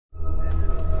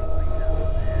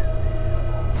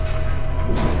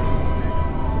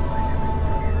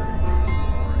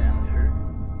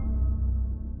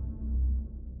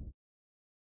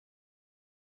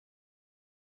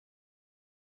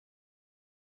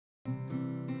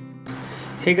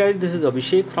Hey guys, this is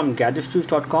Abhishek from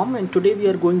gadgetstudios.com, and today we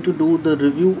are going to do the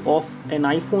review of an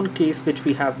iPhone case which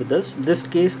we have with us. This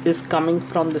case is coming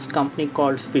from this company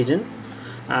called Spigen,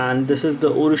 and this is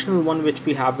the original one which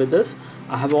we have with us.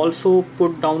 I have also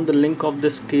put down the link of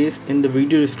this case in the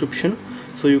video description,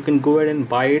 so you can go ahead and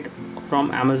buy it from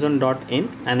amazon.in,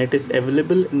 and it is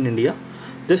available in India.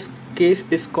 This case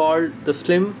is called the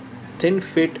Slim Thin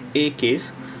Fit A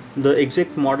case. The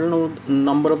exact model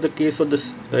number of the case, or the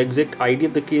exact ID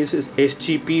of the case, is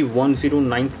SGP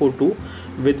 10942,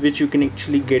 with which you can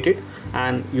actually get it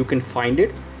and you can find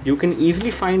it. You can easily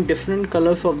find different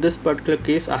colors of this particular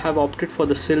case. I have opted for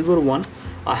the silver one.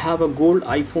 I have a gold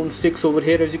iPhone 6 over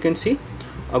here, as you can see,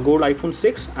 a gold iPhone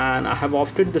 6, and I have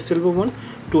opted the silver one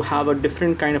to have a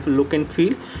different kind of look and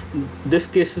feel. This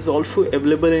case is also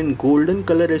available in golden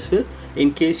color as well,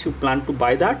 in case you plan to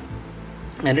buy that,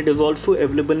 and it is also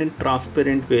available in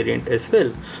transparent variant as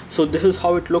well. So this is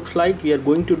how it looks like. We are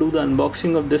going to do the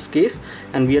unboxing of this case,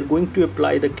 and we are going to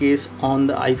apply the case on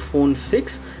the iPhone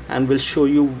 6, and we'll show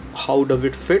you how does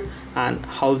it fit and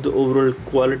how's the overall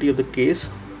quality of the case,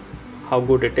 how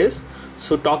good it is.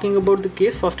 So talking about the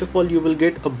case, first of all, you will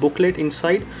get a booklet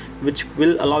inside which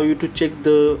will allow you to check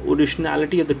the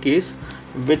originality of the case,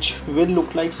 which will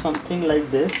look like something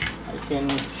like this. I can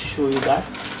show you that.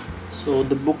 So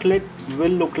the booklet will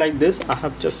look like this. I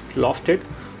have just lost it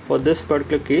for this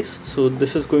particular case. So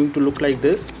this is going to look like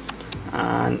this,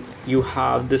 and you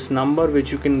have this number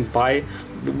which you can buy,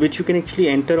 which you can actually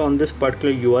enter on this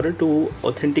particular URL to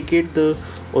authenticate the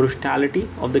originality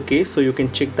of the case. So you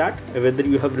can check that whether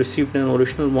you have received an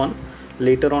original one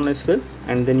later on as well,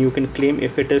 and then you can claim.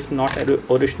 If it is not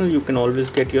original, you can always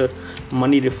get your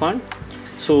money refund.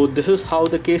 So this is how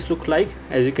the case looks like.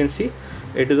 As you can see,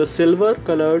 it is a silver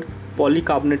colored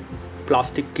polycarbonate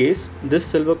plastic case. This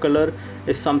silver color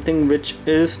is something which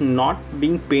is not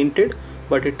being painted,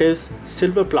 but it is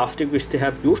silver plastic which they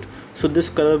have used, so this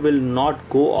color will not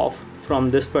go off from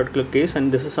this particular case,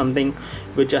 and this is something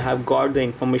which I have got the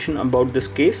information about this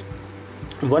case.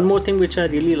 One more thing which I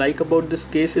really like about this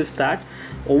case is that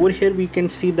over here we can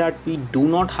see that we do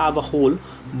not have a hole,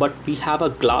 but we have a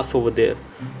glass over there.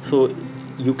 So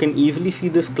you can easily see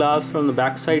this glass from the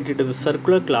back side. It is a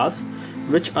circular glass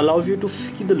which allows you to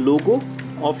see the logo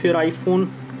of your iPhone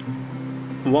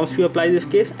once you apply this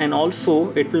case, and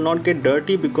also it will not get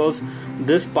dirty because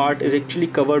this part is actually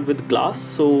covered with glass,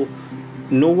 so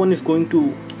no one is going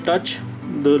to touch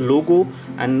the logo,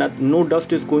 and no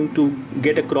dust is going to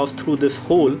get across through this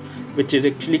hole which is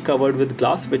actually covered with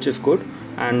glass, which is good.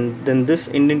 And then this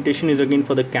indentation is again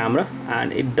for the camera,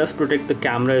 and it does protect the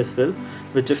camera as well,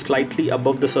 which is slightly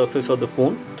above the surface of the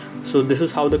phone. So this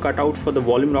is how the cutouts for the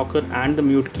volume rocker and the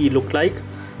mute key look like.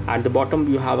 At the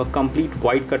bottom you have a complete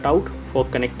white cutout for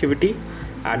connectivity.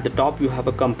 At the top you have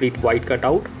a complete white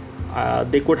cutout.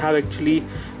 They could have actually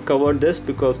covered this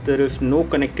because there is no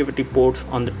connectivity ports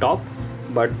on the top,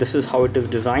 but this is how it is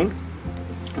designed.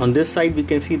 On this side we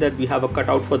can see that we have a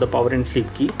cutout for the power and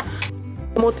sleep key.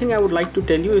 One more thing I would like to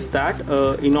tell you is that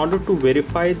in order to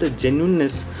verify the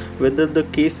genuineness, whether the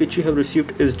case which you have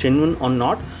received is genuine or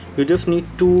not, you just need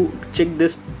to check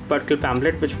this particular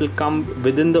pamphlet which will come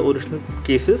within the original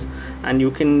cases, and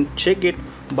you can check it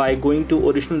by going to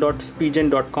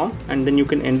original.spigen.com, and then you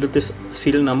can enter this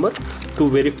serial number to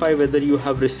verify whether you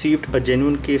have received a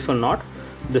genuine case or not.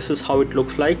 This is how it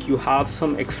looks like. You have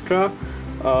some extra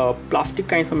plastic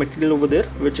kind of material over there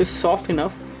which is soft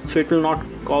enough so it will not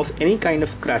cause any kind of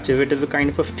scratches. It is a kind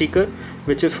of a sticker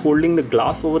which is holding the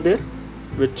glass over there,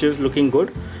 which is looking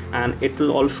good, and it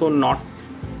will also not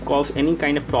cause any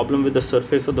kind of problem with the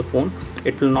surface of the phone.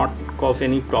 It will not cause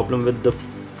any problem with the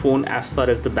phone as far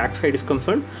as the back side is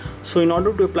concerned. So in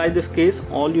order to apply this case,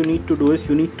 all you need to do is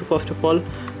you need to first of all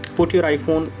put your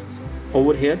iPhone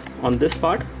over here on this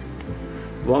part.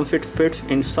 Once it fits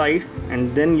inside,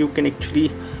 and then you can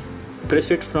actually press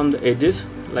it from the edges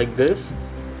like this,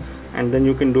 and then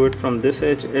you can do it from this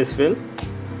edge as well.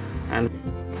 And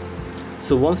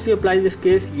so once you apply this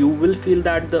case, you will feel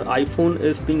that the iPhone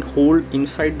is being held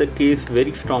inside the case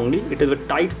very strongly. It is a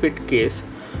tight fit case,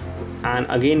 and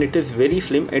again it is very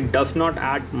slim. It does not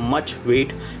add much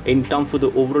weight in terms of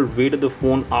the overall weight of the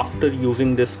phone after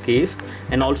using this case,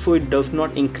 and also it does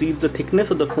not increase the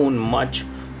thickness of the phone much,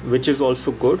 which is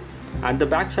also good. At the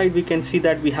back side we can see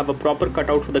that we have a proper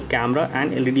cutout for the camera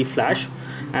and LED flash,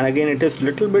 and again it is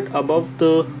little bit above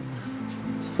the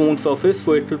phone surface,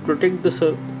 so it will protect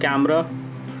the camera,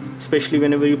 especially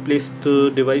whenever you place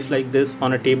the device like this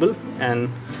on a table, and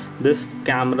this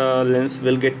camera lens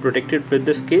will get protected with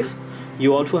this case.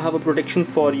 You also have a protection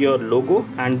for your logo,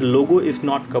 and the logo is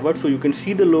not covered, so you can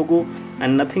see the logo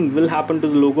and nothing will happen to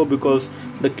the logo because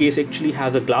the case actually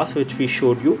has a glass, which we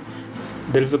showed you.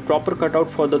 There is a proper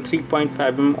cutout for the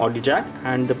 3.5mm audio jack,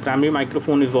 and the primary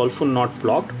microphone is also not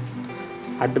blocked.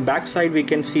 At the back side we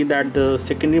can see that the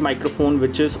secondary microphone,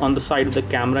 which is on the side of the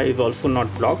camera, is also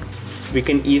not blocked. We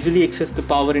can easily access the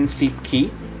power and sleep key,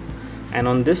 and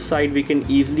on this side we can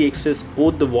easily access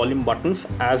both the volume buttons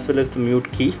as well as the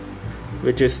mute key,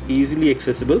 which is easily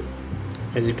accessible,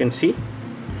 as you can see.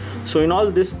 So in all,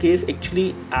 this case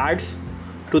actually adds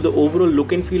to the overall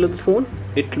look and feel of the phone.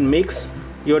 It makes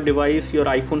your device, your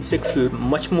iPhone 6,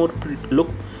 look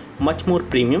much more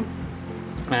premium.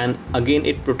 And again,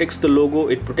 it protects the logo,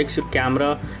 it protects your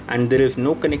camera, and there is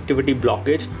no connectivity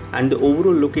blockage, and the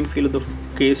overall look and feel of the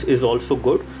case is also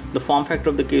good. The form factor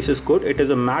of the case is good. It is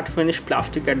a matte finish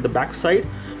plastic at the back side,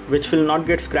 which will not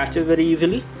get scratches very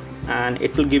easily, and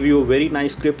it will give you a very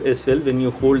nice grip as well when you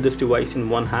hold this device in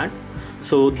one hand.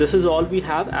 So this is all we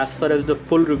have as far as the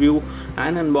full review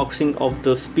and unboxing of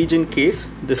the Spigen case.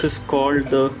 This is called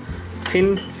the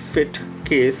thin fit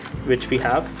case which we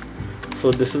have. So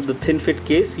this is the thin fit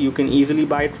case. You can easily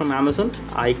buy it from Amazon.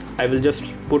 I will just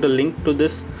put a link to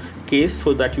this case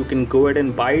so that you can go ahead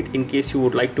and buy it in case you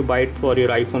would like to buy it for your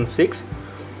iPhone 6.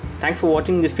 Thanks for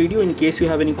watching this video. In case you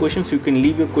have any questions, you can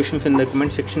leave your questions in the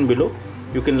comment section below.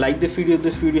 You can like this video if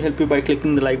this video helped you by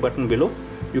clicking the like button below.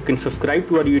 You can subscribe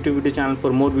to our YouTube video channel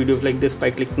for more videos like this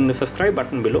by clicking the subscribe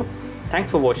button below.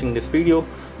 Thanks for watching this video.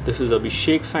 This is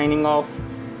Abhishek signing off.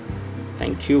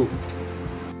 Thank you.